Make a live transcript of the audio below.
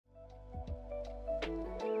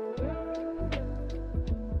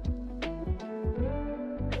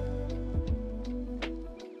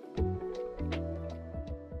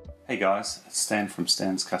Hey guys, it's Stan from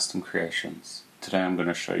Stan's Custom Creations. Today I'm going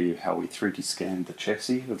to show you how we 3D scanned the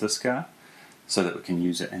chassis of this car so that we can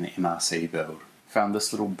use it in the MRC build. Found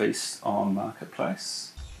this little beast on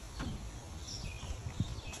Marketplace.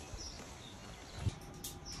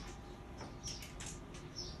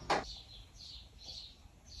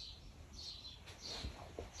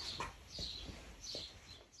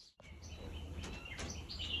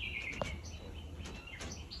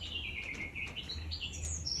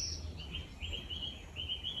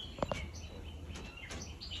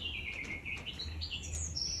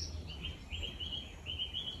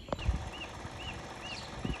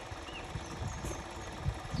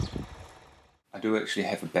 I do actually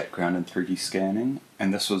have a background in 3D scanning,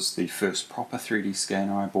 and this was the first proper 3D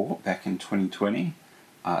scanner I bought back in 2020.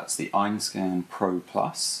 It's the Einscan Pro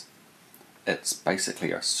Plus. It's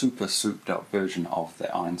basically a super souped up version of the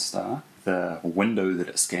Einstar. The window that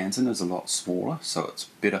it scans in is a lot smaller, so it's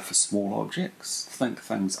better for small objects. Think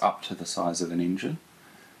things up to the size of an engine.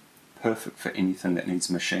 Perfect for anything that needs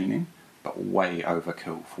machining, but way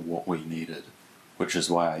overkill for what we needed, which is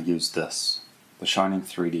why I used this. The Shining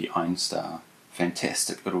 3D Einstar.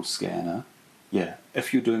 Fantastic little scanner. Yeah,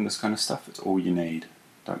 if you're doing this kind of stuff, it's all you need.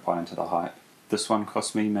 Don't buy into the hype. This one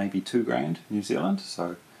cost me maybe $2,000 New Zealand,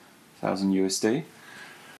 so 1,000 USD.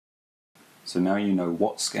 So now you know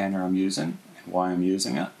what scanner I'm using and why I'm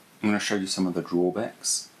using it. I'm going to show you some of the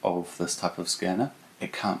drawbacks of this type of scanner.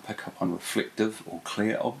 It can't pick up on reflective or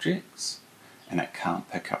clear objects, and it can't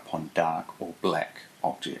pick up on dark or black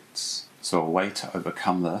objects. So a way to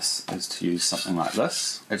overcome this is to use something like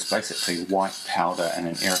this. It's basically white powder and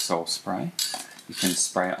an aerosol spray. You can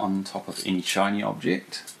spray it on top of any shiny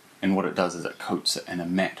object, and what it does is it coats it in a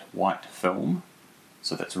matte white film,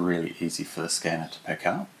 so that's really easy for the scanner to pick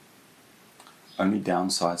up. Only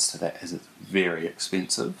downsides to that is it's very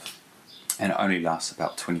expensive, and it only lasts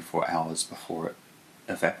about 24 hours before it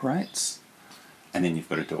evaporates, and then you've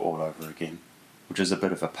got to do it all over again, which is a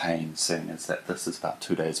bit of a pain, seeing as that this is about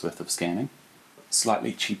 2 days worth of scanning.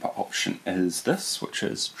 Slightly cheaper option is this, which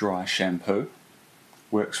is dry shampoo.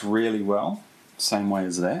 Works really well, same way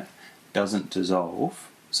as that. Doesn't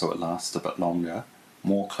dissolve, so it lasts a bit longer.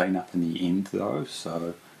 More cleanup in the end though,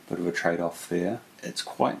 so a bit of a trade-off there. It's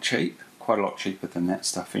quite cheap, quite a lot cheaper than that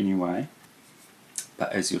stuff anyway.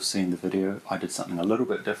 But as you'll see in the video, I did something a little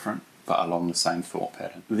bit different, but along the same thought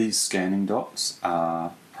pattern. These scanning dots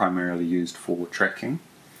are primarily used for tracking,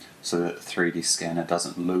 so that the 3D scanner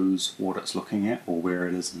doesn't lose what it's looking at or where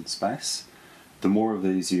it is in space. The more of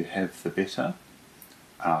these you have, the better.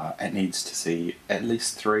 It needs to see at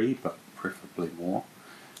least 3, but preferably more,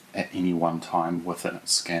 at any one time within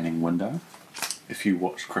its scanning window. If you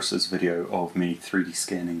watch Chris's video of me 3D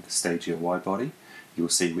scanning the Stagia widebody, you'll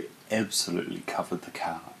see we absolutely covered the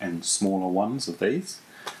car in smaller ones of these.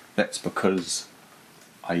 That's because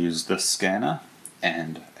I used this scanner,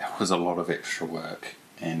 and it was a lot of extra work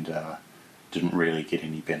and didn't really get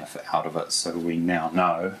any benefit out of it, so we now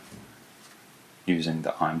know using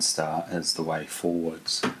the Einstar is the way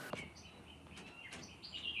forwards.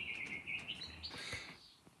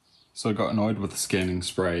 So I got annoyed with the scanning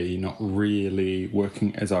spray not really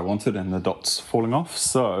working as I wanted and the dots falling off,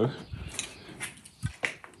 so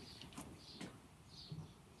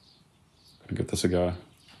gonna give this a go.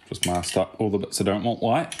 Just masked up all the bits I don't want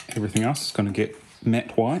white, everything else is going to get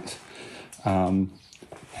matte white. And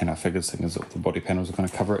I figured seeing as the body panels are going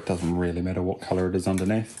to cover it, doesn't really matter what colour it is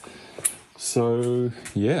underneath. So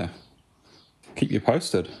yeah, keep you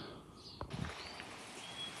posted.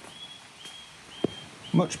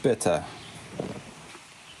 Much better.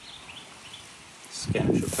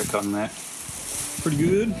 Scanner should pick on that pretty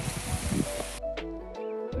good.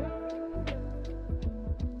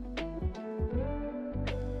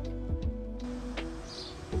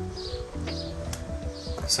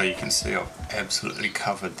 So you can see I've absolutely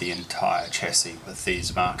covered the entire chassis with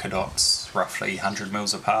these marker dots, roughly 100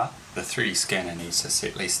 mils apart. The 3D scanner needs to see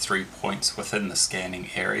at least 3 points within the scanning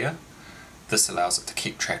area. This allows it to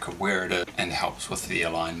keep track of where it is and helps with the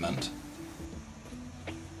alignment.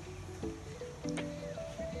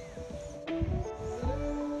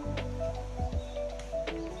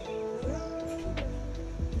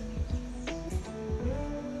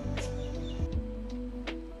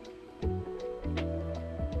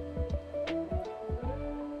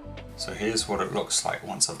 So here's what it looks like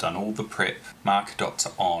once I've done all the prep, marker dots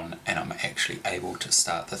are on, and I'm actually able to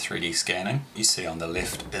start the 3D scanning. You see on the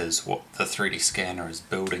left is what the 3D scanner is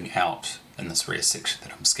building out in this rear section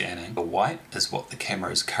that I'm scanning. The white is what the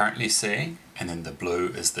camera is currently seeing, and then the blue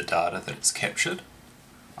is the data that it's captured.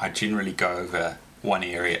 I generally go over one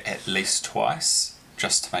area at least twice,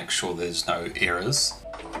 just to make sure there's no errors.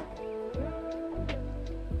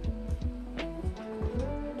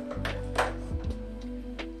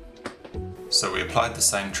 So we applied the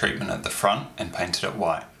same treatment at the front and painted it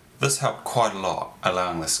white. This helped quite a lot,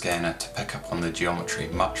 allowing the scanner to pick up on the geometry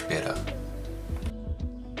much better.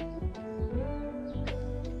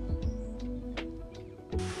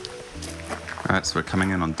 Alright, so we're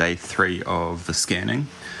coming in on day 3 of the scanning.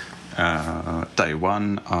 Day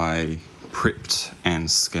 1 I prepped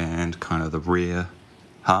and scanned kind of the rear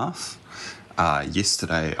half.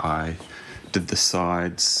 Yesterday I did the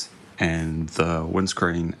sides and the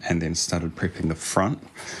windscreen and then started prepping the front.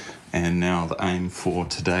 And now the aim for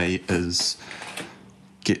today is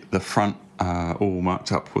get the front all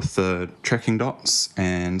marked up with the tracking dots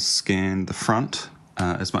and scan the front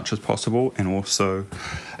as much as possible, and also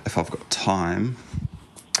if I've got time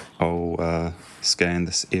I'll scan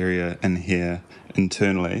this area in here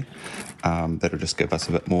internally. That'll just give us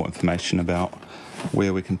a bit more information about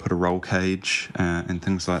where we can put a roll cage and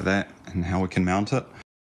things like that, and how we can mount it.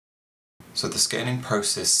 So the scanning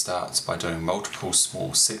process starts by doing multiple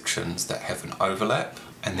small sections that have an overlap,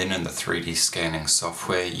 and then in the 3D scanning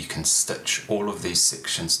software you can stitch all of these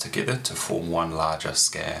sections together to form one larger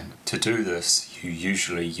scan. To do this you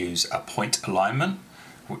usually use a point alignment,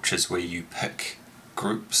 which is where you pick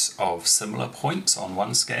groups of similar points on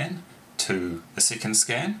one scan to the second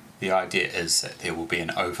scan. The idea is that there will be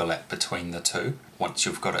an overlap between the two. Once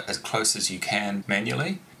you've got it as close as you can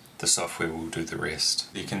manually, the software will do the rest.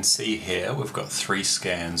 You can see here we've got 3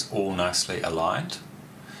 scans all nicely aligned,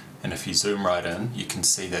 and if you zoom right in you can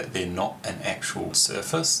see that they're not an actual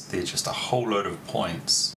surface, they're just a whole load of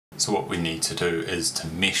points. So what we need to do is to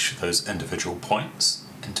mesh those individual points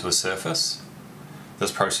into a surface.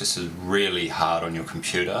 This process is really hard on your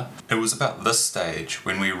computer. It was about this stage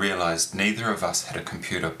when we realised neither of us had a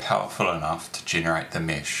computer powerful enough to generate the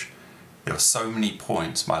mesh. There were so many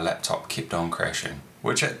points my laptop kept on crashing,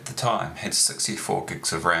 which at the time had 64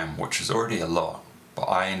 gigs of RAM, which is already a lot, but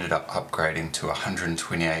I ended up upgrading to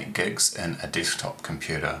 128 gigs in a desktop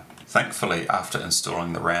computer. Thankfully, after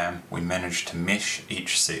installing the RAM, we managed to mesh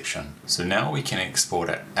each section. So now we can export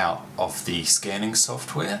it out of the scanning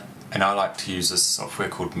software, and I like to use this software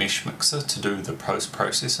called Mesh Mixer to do the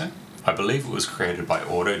post-processing. I believe it was created by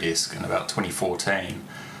Autodesk in about 2014,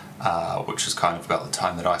 which is kind of about the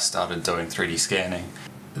time that I started doing 3D scanning.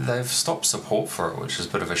 They've stopped support for it, which is a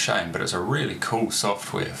bit of a shame, but it's a really cool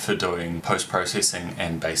software for doing post-processing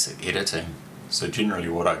and basic editing. So generally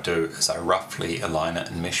what I do is I roughly align it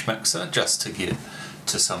in Mesh Mixer just to get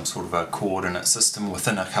to some sort of a coordinate system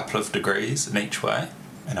within a couple of degrees in each way.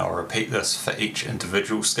 And I'll repeat this for each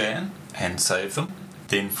individual scan and save them.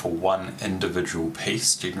 Then for one individual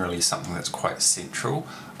piece, generally something that's quite central,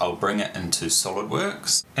 I'll bring it into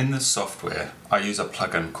SolidWorks. In this software, I use a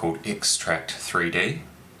plugin called Extract 3D.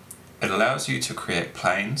 It allows you to create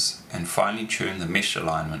planes and finely tune the mesh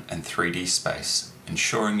alignment in 3D space,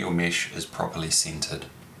 ensuring your mesh is properly centered.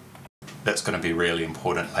 That's going to be really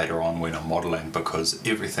important later on when I'm modeling, because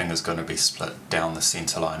everything is going to be split down the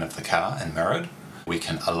center line of the car and mirrored. We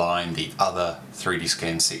can align the other 3D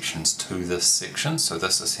scan sections to this section, so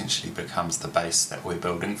this essentially becomes the base that we're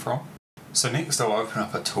building from. So next I'll open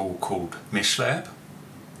up a tool called MeshLab.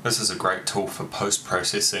 This is a great tool for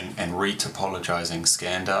post-processing and retopologizing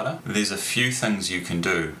scan data. There's a few things you can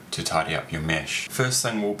do to tidy up your mesh. First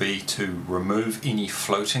thing will be to remove any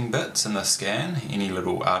floating bits in the scan, any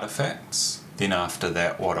little artifacts. Then after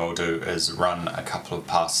that what I'll do is run a couple of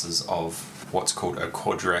passes of what's called a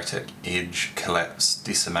quadratic edge collapse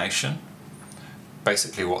decimation.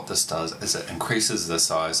 Basically what this does is it increases the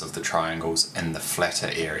size of the triangles in the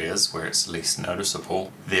flatter areas where it's less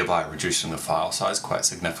noticeable, thereby reducing the file size quite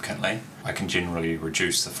significantly. I can generally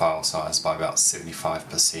reduce the file size by about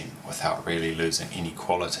 75% without really losing any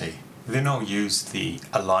quality. Then I'll use the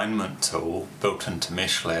alignment tool built into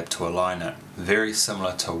MeshLab to align it, very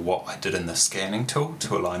similar to what I did in the scanning tool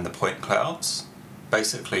to align the point clouds.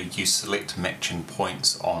 Basically you select matching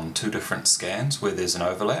points on 2 different scans where there's an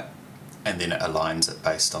overlap, and then it aligns it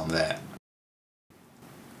based on that.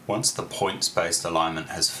 Once the points based alignment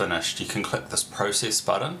has finished, you can click this process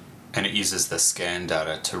button and it uses the scan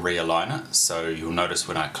data to realign it. So you'll notice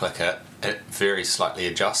when I click it, it very slightly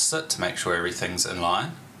adjusts it to make sure everything's in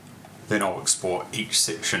line. Then I'll export each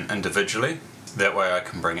section individually. That way I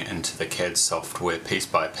can bring it into the CAD software piece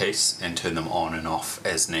by piece and turn them on and off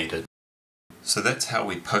as needed. So that's how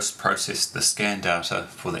we post-process the scan data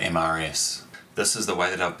for the MRS. This is the way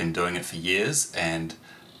that I've been doing it for years, and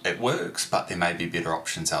it works, but there may be better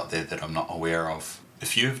options out there that I'm not aware of.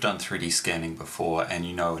 If you have done 3D scanning before and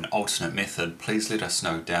you know an alternate method, please let us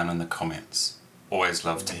know down in the comments. Always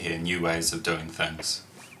love to hear new ways of doing things.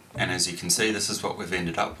 And as you can see, this is what we've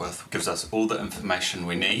ended up with. It gives us all the information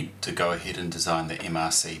we need to go ahead and design the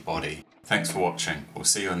MRC body. Thanks for watching. We'll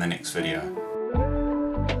see you in the next video.